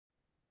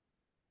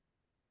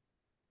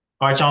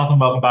All right, Jonathan,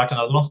 welcome back to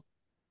another one.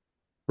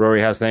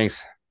 Rory, how's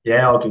things?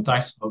 Yeah, all good,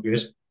 thanks. All good.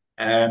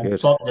 Good.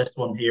 Thought this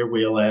one here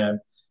we'll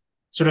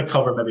sort of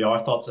cover maybe our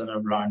thoughts on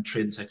around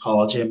trade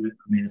psychology. I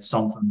mean, it's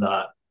something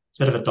that it's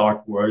a bit of a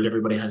dark world.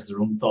 Everybody has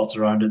their own thoughts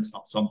around it. It's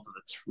not something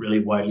that's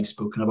really widely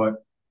spoken about.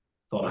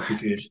 Thought it'd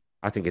be good.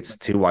 I think it's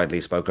too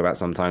widely spoken about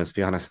sometimes, to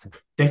be honest.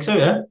 Think so,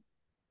 yeah.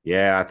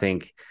 Yeah, I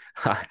think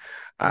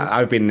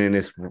I've been in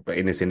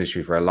this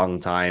industry for a long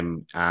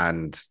time,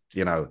 and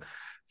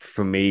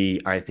for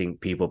me, I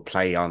think people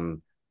play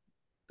um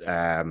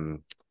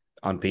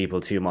on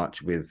people too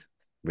much with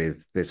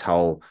this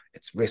whole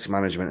it's risk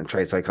management and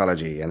trade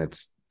psychology, and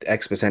it's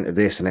X% of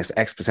this and it's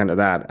X% of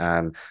that,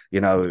 and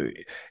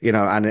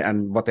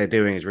and what they're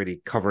doing is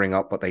really covering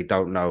up what they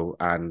don't know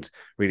and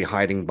really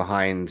hiding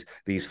behind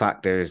these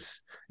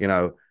factors,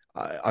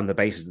 on the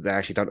basis that they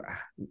actually don't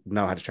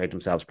know how to trade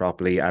themselves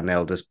properly, and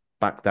they'll just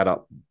back that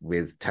up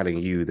with telling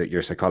you that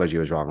your psychology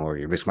was wrong or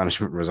your risk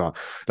management was wrong.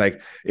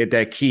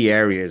 They're key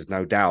areas,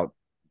 no doubt,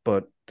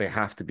 but they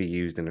have to be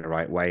used in the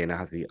right way and they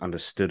have to be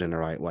understood in the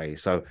right way.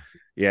 So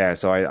yeah,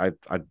 so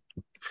I've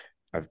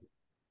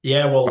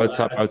Yeah, well, both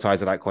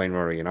sides of that coin,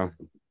 Rory.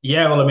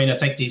 yeah, well, I mean, I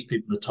think these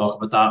people that talk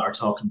about that are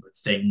talking about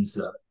things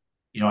that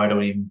I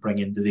don't even bring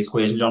into the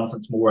equation, Jonathan.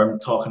 It's more I'm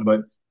talking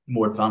about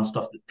more advanced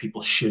stuff that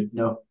people should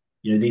know.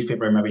 These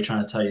people are maybe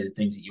trying to tell you the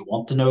things that you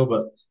want to know,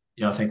 but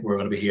I think we're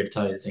going to be here to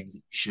tell you the things that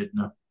you should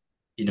know.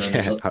 And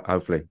Yeah,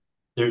 hopefully.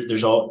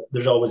 there's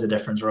always a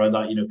difference around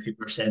that.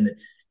 People are saying that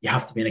you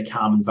have to be in a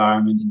calm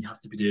environment and you have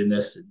to be doing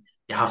this and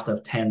you have to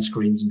have 10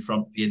 screens in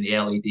front of you and the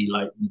LED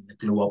light and the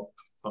glow up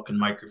fucking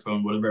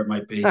microphone, whatever it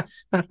might be.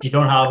 If you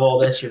don't have all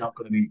this, you're not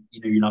going to be,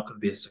 you're not going to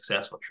be a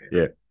successful trader.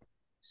 Yeah,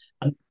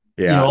 And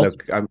yeah.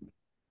 Look, ultimately,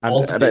 I'm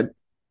ultimately,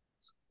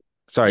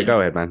 sorry. yeah, Go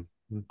ahead, man.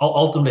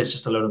 ultimately, it's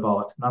just a load of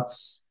bollocks, and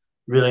that's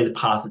really the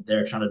path that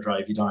they're trying to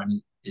drive you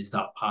down. Is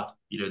that path?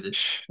 The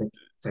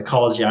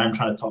psychology I'm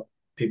trying to talk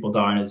people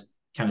down is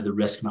kind of the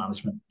risk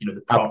management. The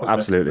proper risk.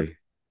 Absolutely.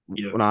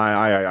 You know, Well,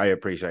 I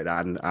appreciate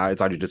that, and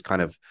it's only just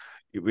kind of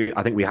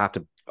I think we have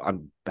to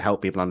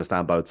help people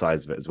understand both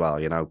sides of it as well,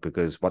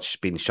 because what's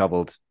been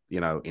shoveled,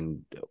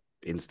 in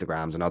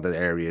Instagrams and other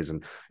areas,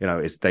 and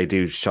is they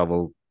do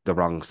shovel the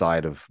wrong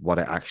side of what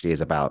it actually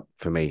is about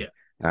for yeah, me.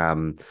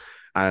 Um,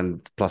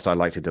 and plus, I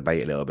like to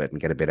debate a little bit and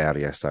get a bit out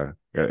of you. So,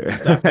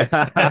 exactly.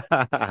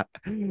 I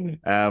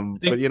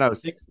but think, I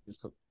think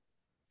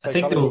I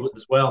think psychology. though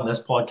as well on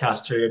this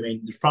podcast too. I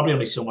mean, there's probably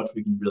only so much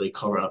we can really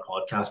cover on a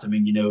podcast. I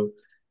mean,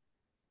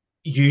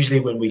 usually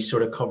when we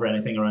sort of cover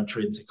anything around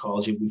trade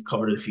psychology, we've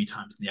covered it a few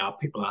times in the app,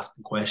 people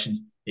asking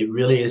questions. It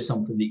really is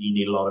something that you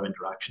need a lot of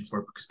interaction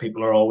for because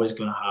people are always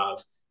going to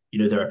have,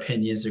 their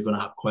opinions, they're going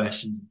to have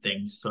questions and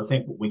things. So I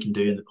think what we can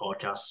do in the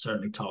podcast is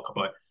certainly talk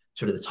about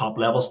sort of the top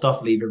level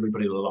stuff, leave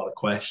everybody with a lot of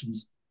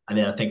questions. And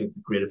then I think it'd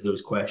be great if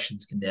those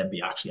questions can then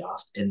be actually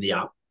asked in the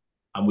app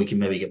and we can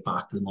maybe get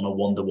back to them on a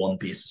one-to-one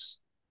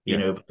basis,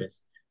 Yeah,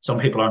 because some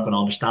people aren't going to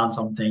understand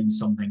some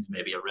things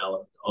may be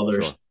irrelevant to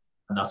others. sure.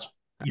 And that's,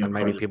 And maybe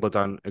probably the people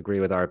don't agree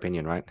with our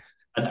opinion, right?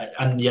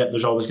 and yet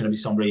there's always going to be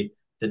somebody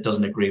that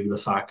doesn't agree with the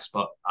facts.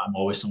 But I'm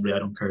always somebody I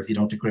don't care if you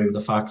don't agree with the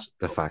facts.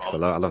 The No facts.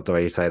 problem. I love the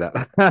way you say that.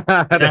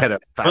 Yeah. They're the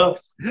Well,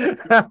 facts.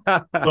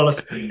 well,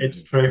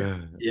 it's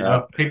true.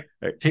 Uh,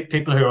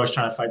 People who are always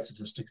trying to fight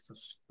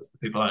statistics. That's the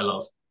people I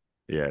love.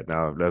 yeah,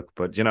 no, look,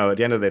 but at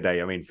the end of the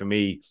day, I mean, for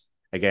me,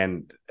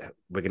 again,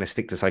 we're going to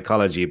stick to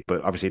psychology,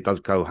 but obviously it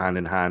does go hand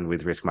in hand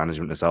with risk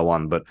management and so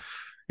on. But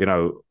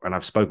and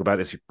I've spoke about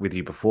this with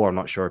you before. I'm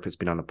not sure if it's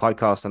been on the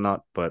podcast or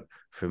not, but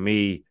for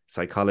me,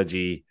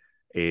 psychology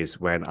is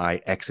when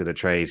I exit a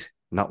trade,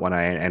 not when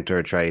I enter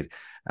a trade.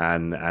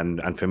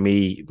 And for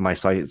me, my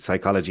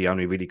psychology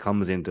only really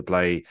comes into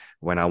play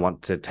when I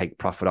want to take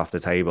profit off the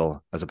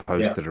table as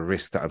opposed Yeah. to the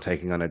risk that I'm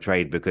taking on a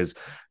trade, because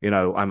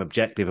I'm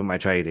objective in my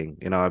trading.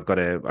 I've got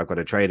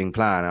a trading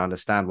plan. I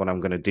understand what I'm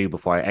going to do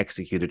before I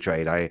execute a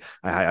trade.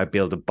 I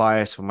build a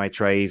bias for my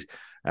trade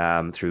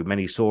through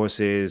many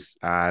sources,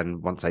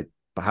 and once I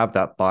have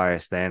that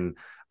bias, then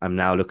I'm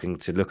now looking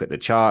to look at the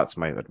charts,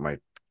 my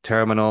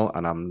terminal,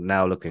 and I'm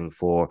now looking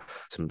for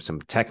some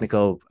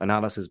technical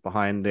analysis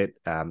behind it,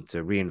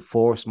 to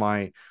reinforce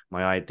my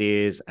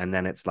ideas. And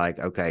then it's like,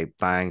 okay,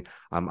 bang,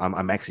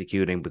 I'm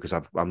executing because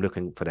I'm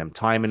looking for them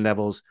timing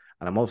levels.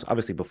 And I'm also,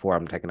 obviously, before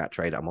I'm taking that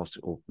trade, I'm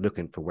also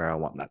looking for where I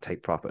want that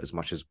take profit as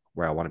much as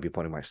where I want to be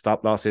putting my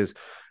stop losses.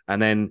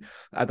 And then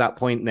at that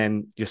point,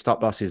 then your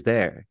stop loss is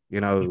there,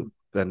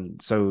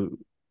 and so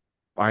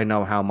I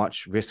know how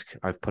much risk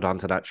I've put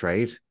onto that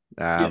trade.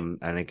 Yeah.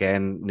 And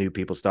again, new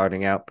people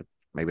starting out, but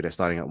maybe they're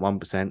starting at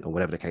 1% or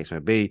whatever the case may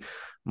be.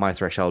 My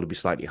threshold would be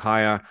slightly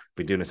higher.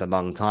 Been doing this a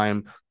long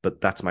time, but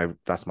that's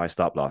my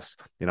stop loss.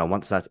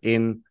 Once that's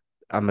in,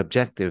 I'm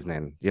objective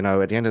then.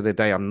 At the end of the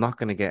day, I'm not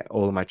going to get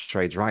all of my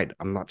trades right.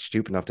 I'm not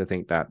stupid enough to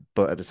think that.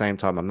 But at the same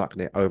time, I'm not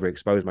going to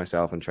overexpose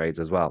myself in trades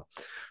as well.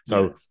 Yeah.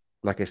 So,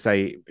 like I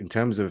say, in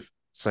terms of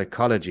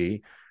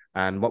psychology,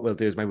 and what we'll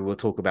do is maybe we'll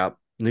talk about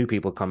new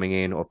people coming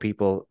in or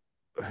people.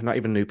 not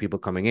even new people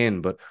coming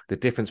in, but the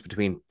difference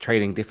between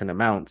trading different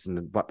amounts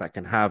and what that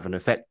can have an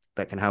effect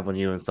that can have on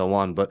you and so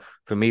on. But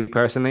for me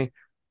personally,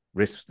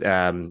 risk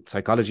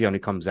psychology only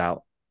comes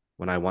out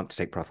when I want to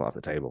take profit off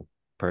the table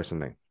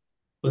personally.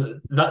 Well,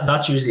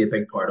 that's usually a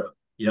big part of it.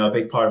 A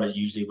big part of it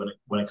usually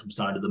when it comes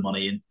down to the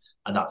money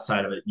and that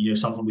side of it.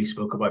 Something we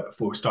spoke about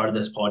before we started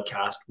this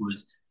podcast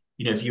was,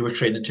 if you were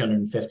trading a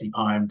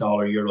 £250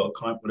 dollar euro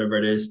account, whatever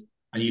it is,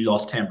 and you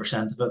lost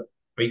 10% of it,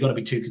 are you going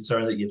to be too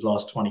concerned that you've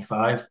lost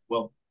 25?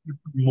 Well,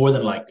 more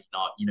than likely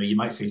not. You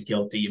might feel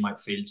guilty, you might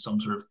feel some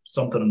sort of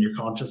something on your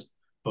conscience,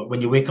 but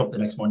when you wake up the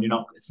next morning,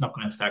 it's not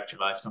going to affect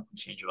your life. It's not going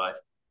to change your life.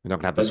 You're not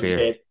gonna have this As we fear.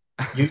 said,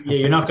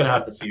 you're not going to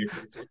have the fear.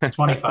 It's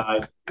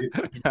 25.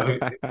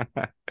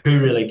 Who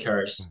really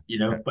cares?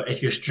 But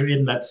if you're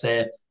trading, let's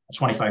say, a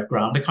 25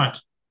 grand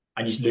account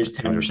and you lose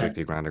 10%,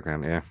 250 grand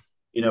account, yeah.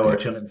 or Yeah. a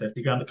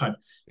 250 grand account,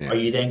 Yeah. are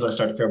you then going to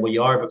start to care? Well,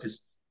 you are,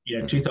 because,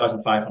 Mm-hmm.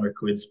 2,500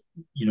 quid's,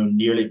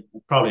 nearly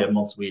probably a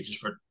month's wages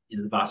for,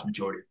 the vast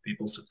majority of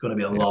people. So it's going to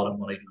be a Yeah. lot of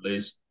money to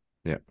lose.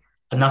 Yeah.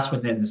 And that's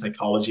when then the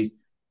psychology,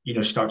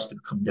 starts to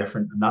become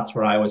different. And that's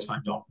where I always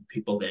find often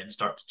people then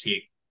start to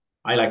take,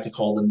 I like to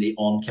call them the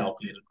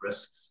uncalculated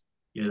risks.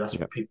 That's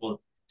Yeah. where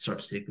people start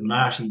to take them. And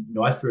I actually,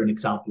 I threw an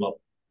example up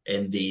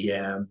in the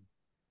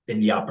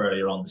app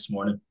earlier on this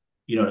morning.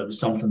 It was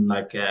something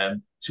like,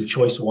 so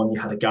choice one, you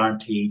had a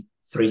guaranteed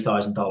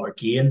 $3,000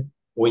 gain,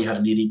 or you had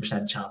an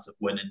 80% chance of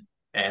winning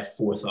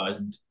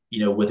 4,000.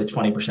 With a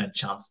 20%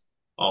 chance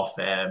of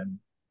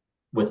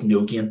with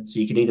no gain. So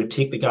you could either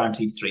take the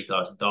guaranteed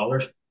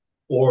 $3,000,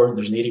 or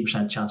there's an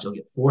 80% chance you'll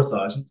get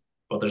 4,000,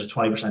 but there's a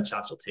 20%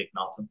 chance you'll take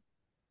nothing.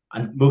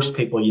 And most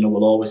people,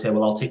 will always say,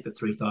 well, I'll take the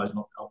 3,000,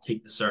 I'll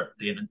take the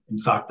certainty. And in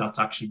fact, that's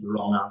actually the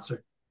wrong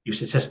answer. You're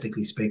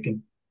statistically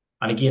speaking.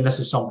 And again, this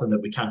is something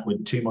that we can't go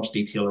into too much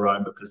detail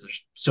around because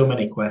there's so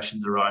many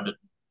questions around it.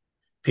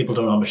 People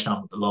don't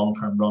understand what the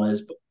long-term run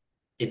is, but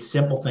it's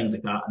simple things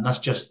like that. And that's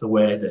just the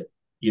way that,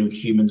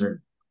 humans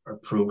are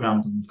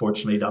programmed. And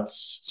unfortunately,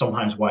 that's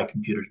sometimes why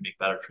computers make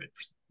better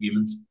traders than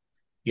humans.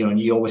 And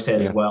you always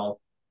said as Yeah. well,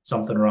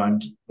 something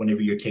around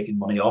whenever you're taking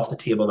money off the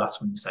table,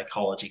 that's when the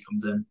psychology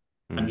comes in.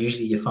 And Mm.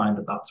 usually you find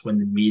that that's when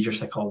the major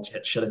psychology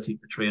hits. Should I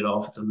take the trade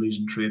off? It's a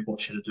losing trade.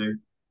 What should I do?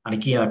 And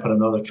again, I put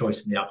another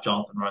choice in the app,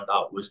 Jonathan, around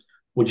that was,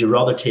 would you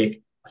rather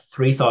take a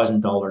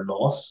 $3,000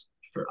 loss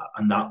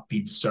and that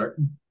being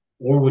certain,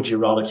 or would you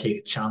rather take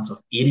a chance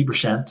of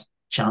 80%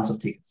 chance of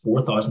taking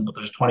 4,000, but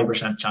there's a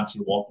 20% chance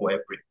you walk away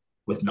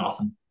with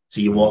nothing.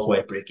 So you Mm. walk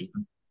away break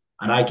even.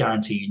 And I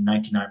guarantee you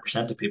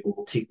 99% of people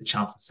will take the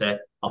chance and say,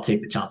 I'll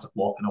take the chance of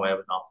walking away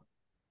with nothing.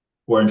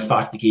 Where in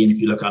fact, again, if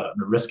you look at it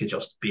on a risk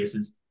adjusted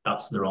basis,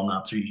 that's the wrong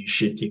answer. You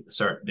should take the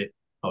certainty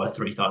of a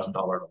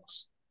 $3,000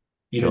 loss.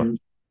 Sure.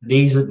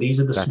 These are the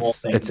small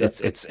That's things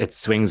that it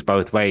swings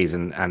both ways,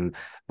 and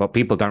what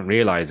people don't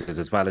realize is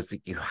as well is that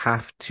you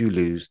have to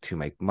lose to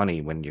make money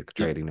when you're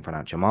yeah, trading the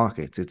financial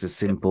markets. It's a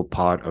yeah, simple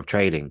part of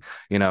trading,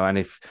 and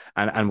if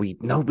we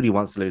nobody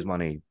wants to lose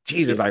money.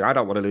 Jesus, yeah, like I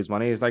don't want to lose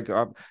money. It's like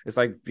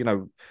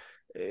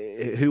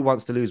who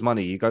wants to lose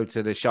money? You go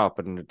to the shop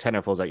and a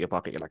tenner falls out your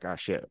pocket. You're like, ah,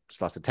 shit,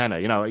 just lost a tenner.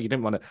 You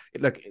didn't want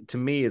to. Look, to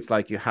me, it's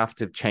like you have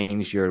to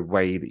change your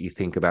way that you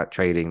think about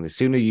trading. The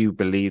sooner you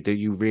believe that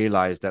you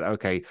realize that,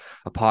 okay,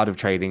 a part of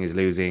trading is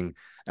losing,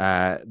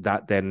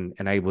 that then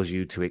enables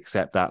you to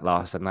accept that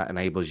loss, and that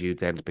enables you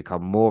then to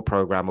become more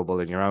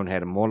programmable in your own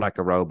head and more like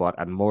a robot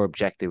and more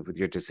objective with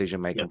your decision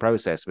yeah, making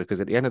process. Because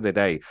at the end of the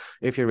day,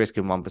 if you're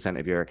risking 1%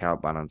 of your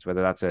account balance,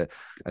 whether that's a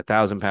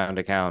 £1,000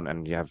 account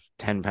and you have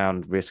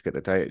 £10 risk at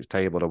the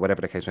table or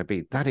whatever the case may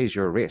be, that is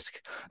your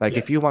risk. Like yeah,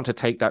 if you want to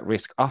take that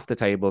risk off the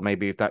table,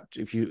 maybe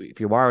if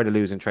you are in a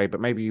losing trade,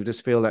 but maybe you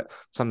just feel that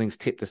something's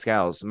tipped the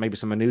scales, maybe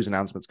some news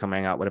announcements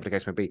coming out, whatever the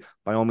case may be,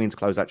 by all means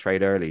close that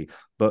trade early.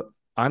 But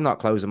I'm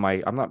not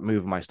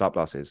moving my stop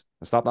losses.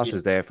 The stop loss yeah,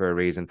 is there for a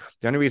reason.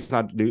 The only reason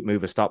I do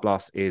move a stop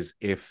loss is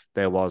if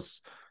there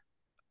was,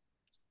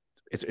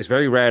 it's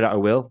very rare that I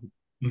will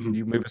mm-hmm.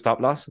 you move a stop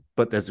loss,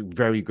 but there's a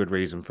very good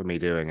reason for me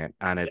doing it.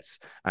 And it's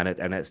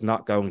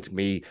not going to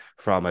be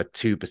from a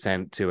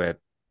 2% to a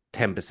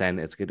 10%.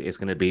 It's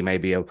going to be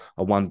maybe a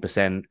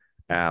 1%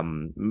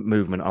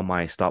 movement on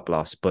my stop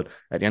loss. But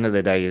at the end of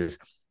the day the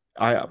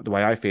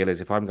way I feel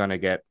is if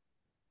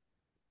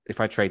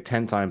I trade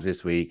 10 times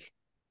this week,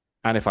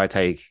 and if I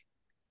take,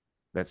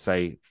 let's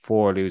say,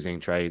 4 losing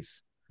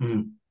trades,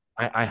 Mm-hmm.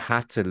 I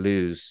had to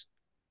lose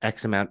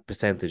X amount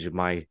percentage of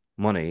my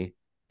money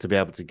to be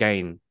able to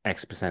gain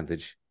X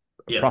percentage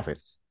of Yeah,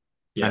 profits.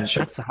 yeah, And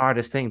sure. that's the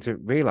hardest thing to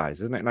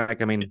realize, isn't it?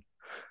 Like, I mean,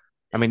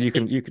 you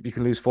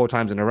can lose 4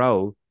 times in a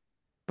row,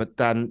 but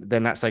then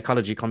that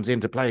psychology comes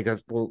into play. It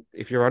goes, well,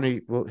 if you're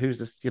only, well, who's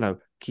this?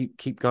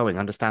 Keep going.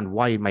 Understand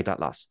why you made that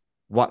loss.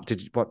 Where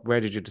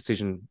did your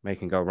decision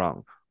making go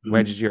wrong?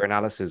 Where Mm-hmm. did your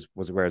analysis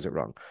where is it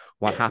wrong?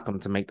 What Yeah,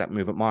 happened to make that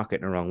move at market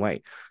in the wrong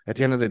way? At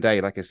the end of the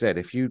day, like I said,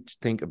 if you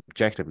think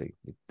objectively,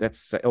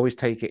 let's always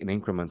take it in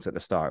increments at the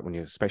start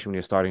especially when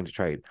you're starting to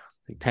trade.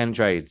 Take 10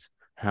 trades.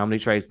 how many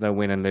trades did I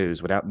win and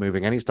lose without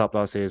moving any stop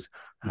losses,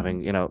 Mm-hmm.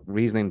 having,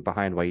 reasoning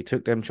behind why you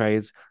took them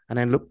trades, and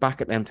then look back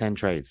at them 10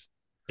 trades.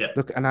 Yeah.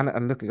 Look and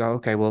look and go,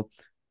 okay, well,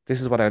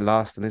 this is what I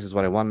lost and this is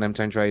what I won in them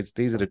 10 trades.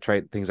 These are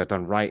the things I've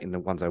done right in the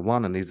ones I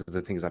won, and these are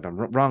the things I've done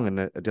wrong in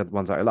the other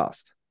ones that I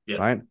lost. Yeah.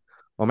 Right.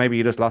 Or maybe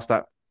you just lost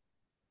that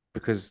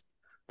because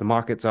the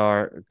markets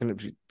are going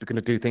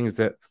to do things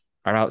that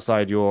are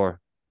outside your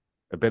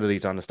ability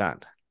to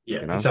understand,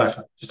 Yeah, you know?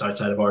 exactly. Just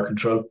outside of our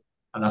control,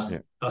 and Yeah.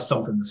 that's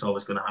something that's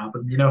always going to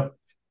happen. You know,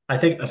 I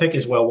think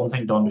as well. One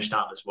thing to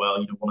understand as well.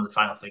 You know, one of the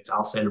final things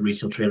I'll say to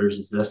retail traders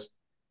is this: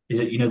 is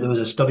that there was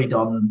a study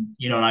done.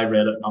 And I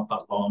read it not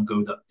that long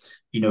ago that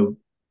you know,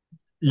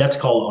 let's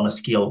call it on a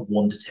scale of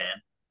 1 to 10.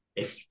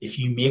 If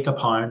you make a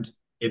pound,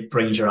 it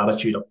brings your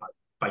attitude up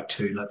by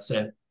two, let's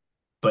say.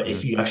 But if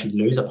Mm-hmm. you actually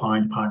lose a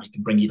pound, it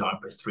can bring you down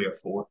by three or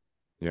four.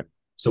 Yeah.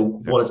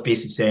 So Yeah. what it's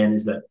basically saying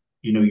is that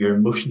your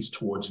emotions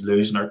towards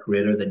losing are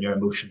greater than your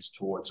emotions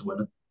towards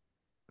winning.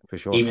 For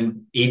sure.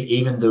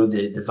 Even though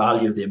the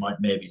value of the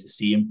amount may be the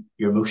same,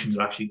 your emotions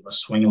are actually going to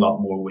swing a lot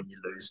more when you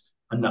lose,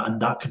 and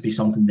that could be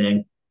something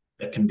then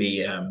that can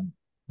be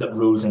that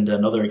rolls into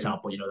another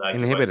example. That I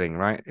give out. Inhibiting,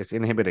 right? It's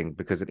inhibiting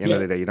because at the end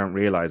of Yeah, the day, you don't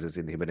realize it's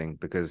inhibiting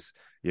because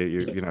yeah.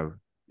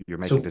 you're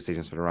making So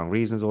decisions for the wrong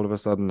reasons all of a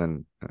sudden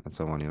and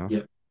so on.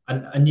 yeah,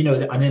 and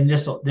then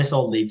this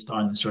all leads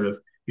down the sort of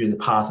the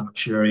path of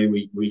maturity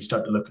where you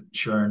start to look at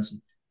insurance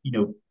and you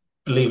know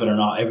believe it or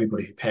not,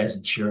 everybody who pays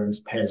insurance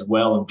pays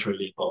well and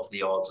truly above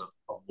the odds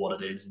of what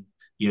it is. And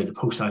the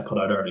post I put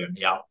out earlier in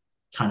the app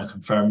kind of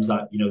confirms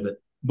that that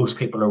most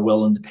people are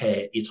willing to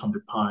pay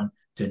 £800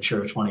 to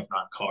insure a 20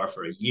 grand car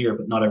for a year,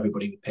 but not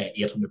everybody would pay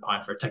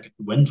 £800 for a ticket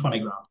to win 20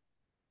 grand.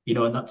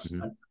 And that's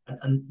Mm-hmm.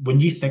 and when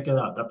you think of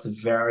that, that's a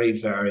very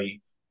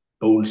very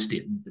bold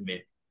statement to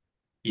make.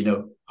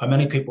 How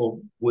many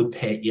people would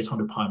pay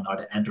 £800 now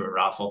to enter a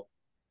raffle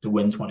to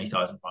win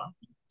 £20,000?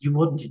 You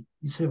wouldn't.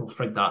 You say, well,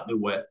 frig that, no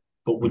way.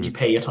 But would you Mm-hmm.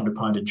 pay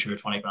 £800 to insure a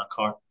 20 grand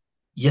car?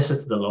 Yes,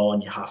 it's the law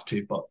and you have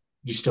to, but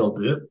you still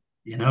do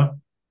it.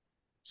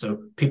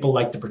 So people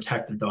like to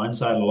protect their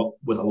downside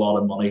with a lot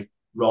of money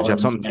But rather than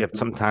you have spending.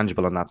 something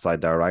tangible on that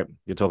side there, right?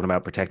 You're talking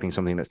about protecting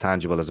something that's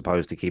tangible as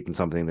opposed to keeping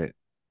something that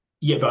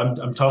Yeah, but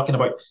I'm talking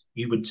about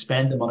you would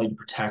spend the money to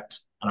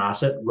protect an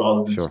asset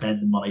rather than sure.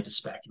 spend the money to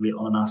speculate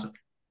on an asset.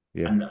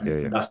 Yeah, And, yeah, and, yeah.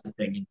 and that's the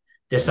thing. And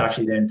this Mm-hmm.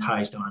 actually then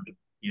ties down to,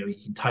 you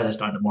can tie this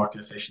down to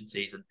market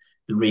efficiencies and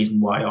the reason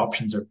why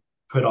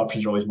put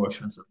options are always more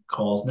expensive than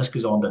calls. And this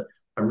goes on to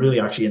a really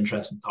actually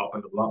interesting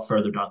topic a lot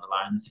further down the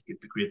line. I think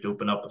it'd be great to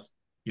open up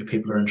if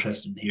people are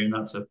interested in hearing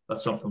that. So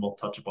that's something we'll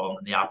touch upon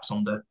in the app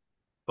someday.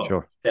 But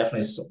Sure.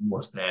 definitely something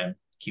worth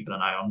keeping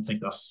an eye on. I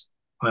think that's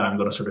how I'm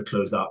going to sort of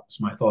close that. That's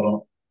my thought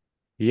on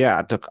it.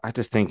 Yeah, look, I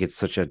just think it's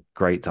such a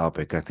great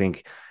topic. I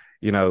think,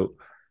 you know,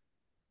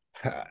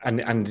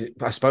 and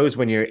I suppose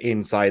when you're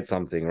inside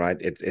something, right,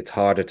 it's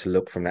harder to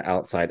look from the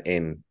outside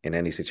in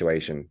any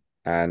situation.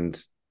 And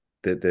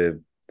the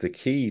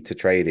key to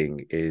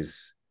trading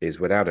is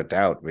without a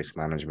doubt risk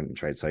management and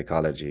trade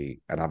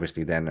psychology. And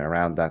obviously then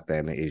around that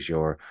then is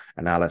your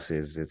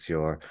analysis. It's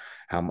your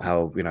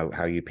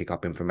how you pick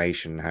up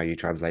information, how you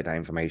translate that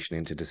information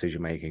into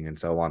decision making and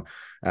so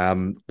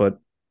on. But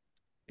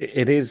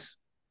it is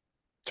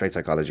trade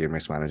psychology and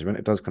risk management.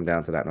 It does come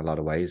down to that in a lot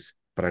of ways,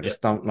 but I Yeah.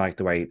 just don't like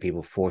the way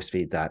people force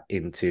feed that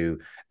into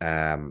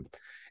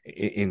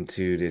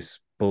this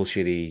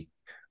bullshitty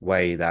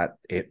way that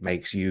it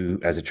makes you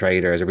as a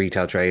trader, as a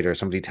retail trader,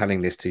 somebody telling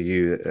this to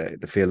you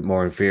to feel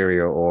more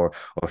inferior or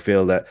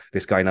feel that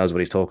this guy knows what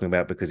he's talking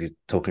about because he's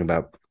talking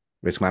about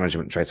risk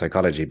management and trade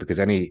psychology. Because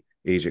any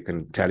agent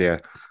can tell you,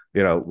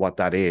 what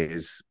that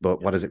is,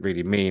 but what does it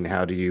really mean?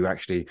 How do you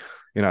actually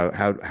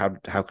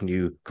how can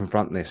you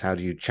confront this? How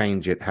do you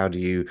change it? How do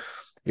you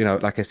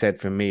like I said,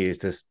 for me is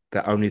just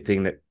the only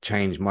thing that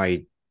changed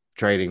my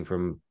trading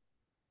from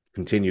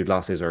continued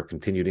losses or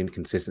continued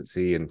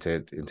inconsistency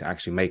into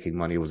actually making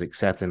money was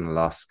accepting the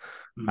loss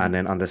and Mm.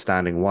 then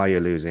understanding why you're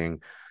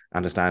losing,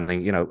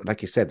 understanding,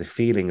 like you said, the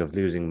feeling of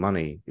losing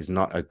money is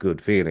not a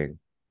good feeling,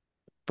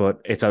 but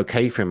it's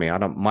okay for me. I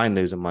don't mind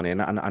losing money,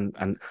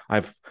 and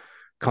I've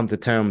come to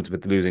terms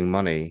with losing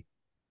money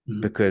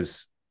Mm.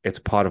 because it's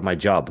part of my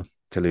job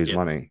to lose Yeah.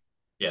 money,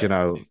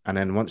 Yeah. and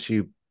then once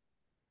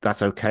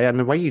that's okay. And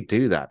the way you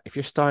do that, if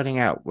you're starting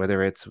out,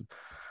 whether it's,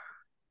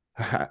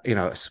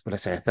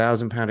 let's say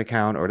 £1,000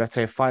 account, or let's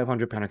say a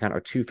 £500 account or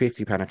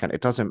 £250 account,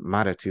 it doesn't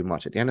matter too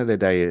much. At the end of the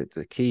day,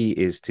 the key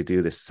is to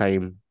do the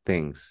same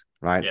things,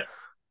 right? Yeah.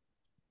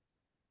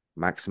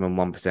 Maximum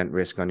 1%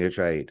 risk on your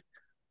trade,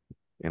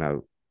 you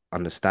know,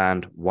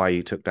 understand why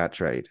you took that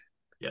trade,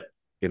 Yeah.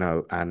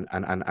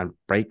 and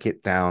break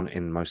it down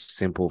in most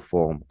simple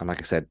form. And like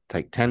I said,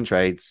 take 10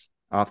 trades.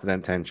 After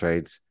them 10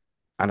 trades,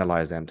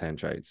 analyze them 10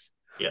 trades.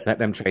 Yeah. Let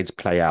them trades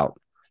play out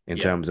in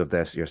Yeah. terms of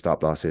your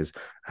stop losses.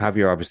 Have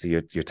your obviously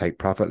your take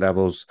profit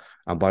levels,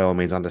 and by all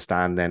means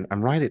understand then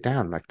and write it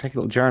down. Like take a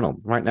little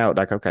journal right now.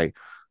 Like, okay,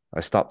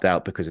 I stopped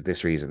out because of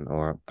this reason,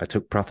 or I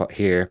took profit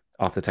here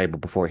off the table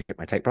before I hit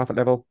my take profit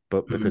level,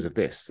 but because Mm-hmm. of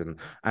this,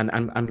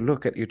 and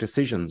look at your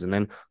decisions, and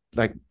then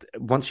like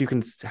once you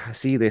can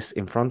see this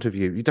in front of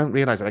you, you don't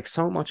realize that like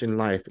so much in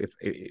life, if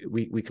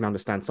we can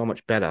understand so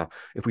much better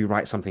if we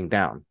write something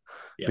down,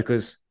 Yeah.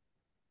 because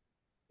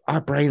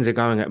our brains are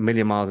going at a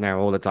million miles an hour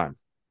all the time,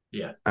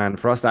 Yeah. and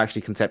for us to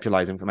actually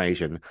conceptualize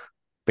information,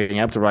 being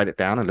able to write it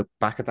down and look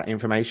back at that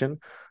information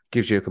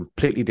gives you a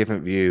completely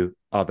different view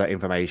of that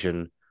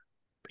information,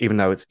 even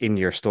though it's in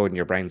your stored in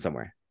your brain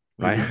somewhere,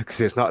 right? Mm-hmm.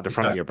 Because it's not at the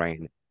front of Exactly. your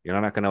brain. You're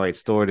not going to wait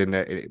stored in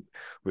the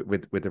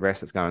with the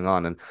rest that's going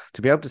on. And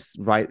to be able to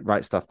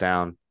write stuff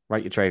down,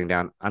 write your trading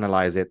down,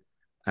 analyze it,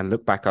 and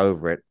look back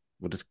over it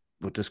will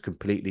just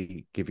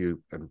completely give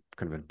you a kind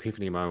of an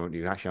epiphany moment.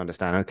 You actually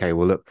understand, okay,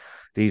 well, look,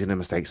 these are the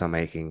mistakes I'm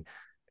making,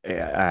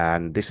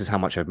 and this is how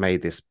much I've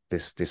made this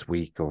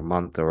week or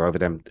month or over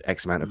them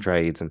X amount of Mm-hmm.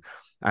 trades,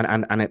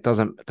 and it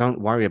doesn't, don't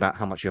worry about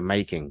how much you're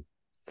making.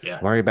 Yeah.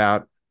 Worry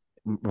about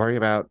worry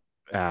about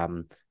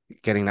um,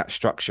 getting that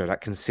structure,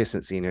 that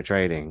consistency in your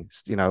trading.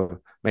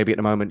 Maybe at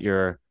the moment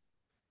you're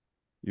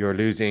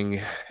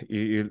losing,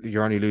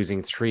 you're only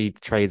losing 3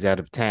 trades out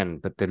of 10,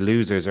 but the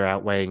losers are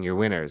outweighing your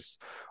winners.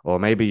 Or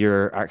maybe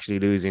you're actually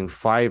losing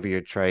 5 of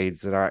your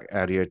trades that are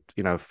out of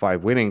your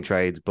 5 winning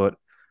trades, but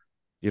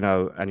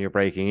and you're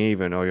breaking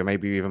even, or you're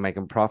maybe even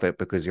making profit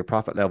because your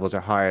profit levels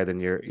are higher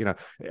than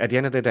at the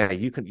end of the day,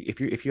 you can,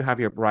 if you have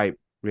your right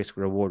risk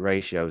reward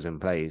ratios in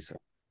place.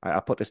 I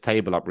put this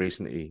table up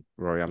recently,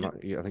 Rory.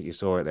 Yeah. I think you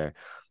saw it there,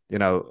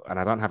 and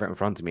I don't have it in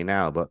front of me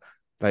now, but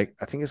like,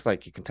 I think it's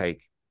like you can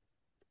take,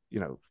 you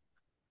know,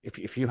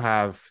 if you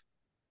have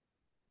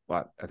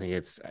what I think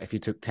it's, if you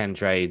took 10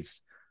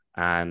 trades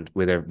and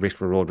with a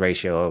risk reward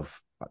ratio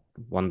of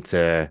one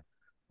to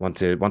 1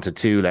 to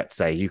 2, let's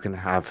say, you can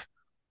have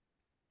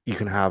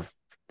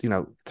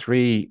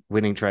 3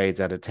 winning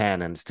trades out of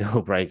 10 and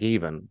still break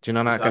even. Do you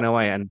know that kind of Exactly.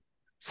 way? And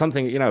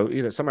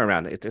something, somewhere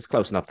around it, it's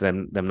close enough to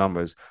them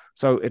numbers.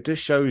 So it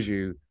just shows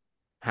you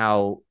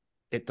how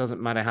it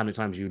doesn't matter how many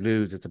times you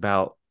lose, it's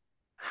about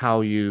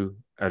how you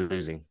are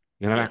losing.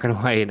 That Yeah. kind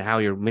of way, and how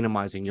you're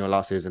minimizing your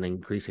losses and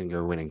increasing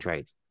your winning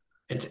trades.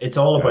 It's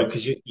all Yeah. about,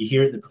 because you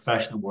hear it in the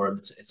professional world,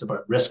 it's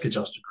about risk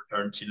adjusted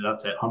returns.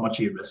 That's it. How much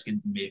are you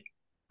risking to make?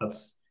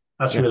 That's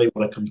that's Yeah. really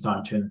what it comes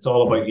down to. And it's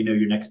all about,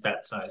 your next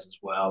bet size as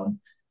well.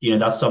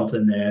 And that's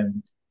something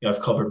I've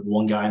covered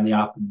one guy in the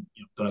app, and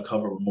going to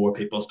cover with more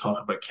people is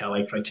talking about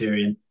Kelly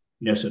criterion.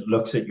 So it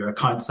looks at your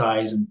account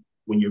size, and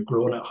when you're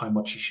growing it, how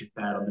much you should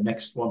bet on the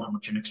next one, how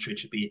much your next trade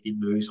should be if you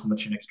lose, how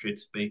much your next trade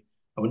should be.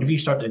 And whenever you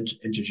start to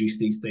introduce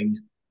these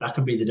things, that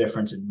can be the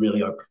difference in really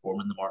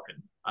outperforming the market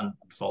and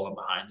falling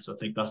behind. So I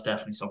think that's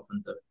definitely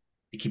something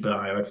to keep an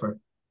eye out for.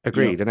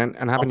 Agreed. And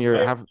having Month your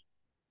by have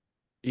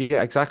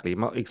Yeah, exactly,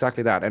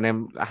 exactly that. And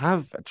then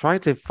have try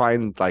to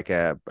find like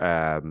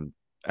an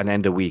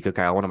end of week.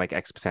 Okay, I want to make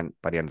X%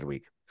 by the end of the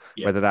week,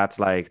 yeah, whether that's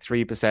like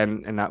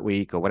 3% in that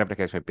week or whatever the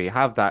case may be.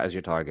 Have that as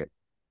your target,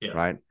 yeah,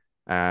 right?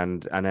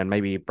 And then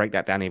maybe break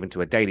that down even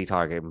to a daily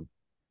target.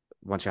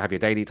 Once you have your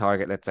daily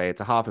target, let's say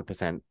it's a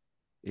 0.5%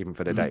 even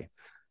for the mm-hmm. day,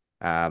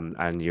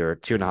 and you're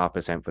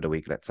 2.5% for the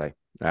week, let's say,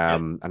 Yeah,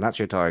 and that's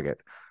your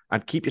target.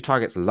 And keep your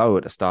targets low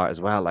at the start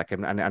as well, like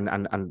and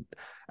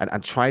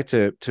try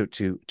to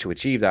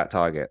achieve that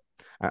target,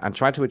 and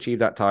try to achieve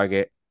that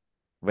target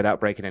without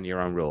breaking any of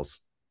your own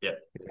rules, yeah,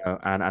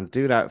 and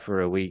do that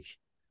for a week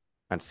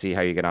and see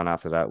how you get on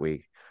after that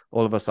week.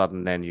 All of a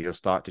sudden, then you'll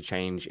start to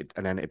change it,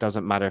 and then it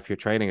doesn't matter if you're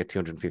trading a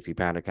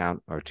 £250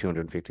 account or a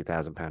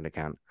 £250,000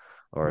 account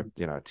or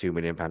mm-hmm. a £2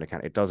 million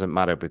account. It doesn't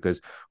matter,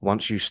 because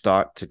once you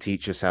start to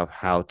teach yourself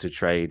how to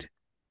trade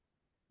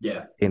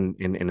Yeah, in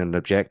an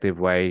objective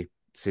way,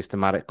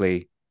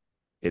 systematically,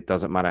 it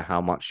doesn't matter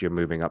how much you're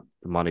moving up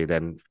the money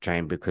then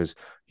chain, because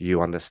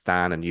you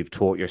understand and you've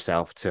taught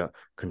yourself to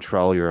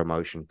control your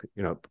emotion,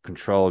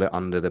 control it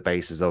under the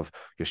basis of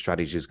your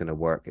strategy is going to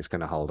work, it's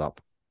going to hold up.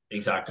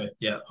 exactly.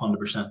 Yeah,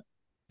 100%. I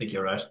think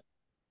you're right.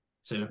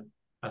 So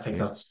I think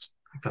Yeah. that's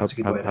a Hope,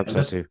 good way hope, to hope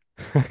end so it. too.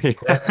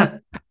 Yeah.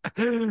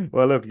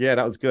 Well, look, yeah,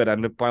 that was good.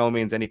 And by all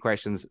means, any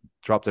questions,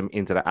 drop them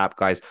into the app,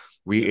 guys.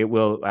 Yeah, It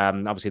will,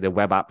 obviously, the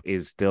web app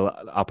is still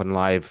up and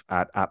live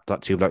at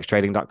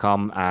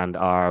app.2blockstrading.com, and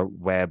our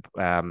web,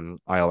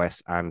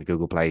 iOS and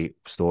Google Play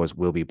stores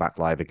will be back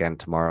live again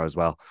tomorrow as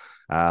well.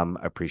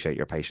 Appreciate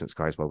your patience,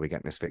 guys, while we're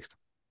getting this fixed.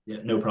 yeah,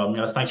 no problem,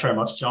 guys. Thanks very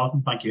much,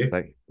 Jonathan. Thank you.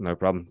 No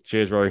problem.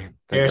 Cheers, Rory. Thank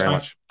you Cheers. very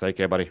Thanks. much. Take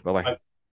care, buddy. Bye bye. Bye.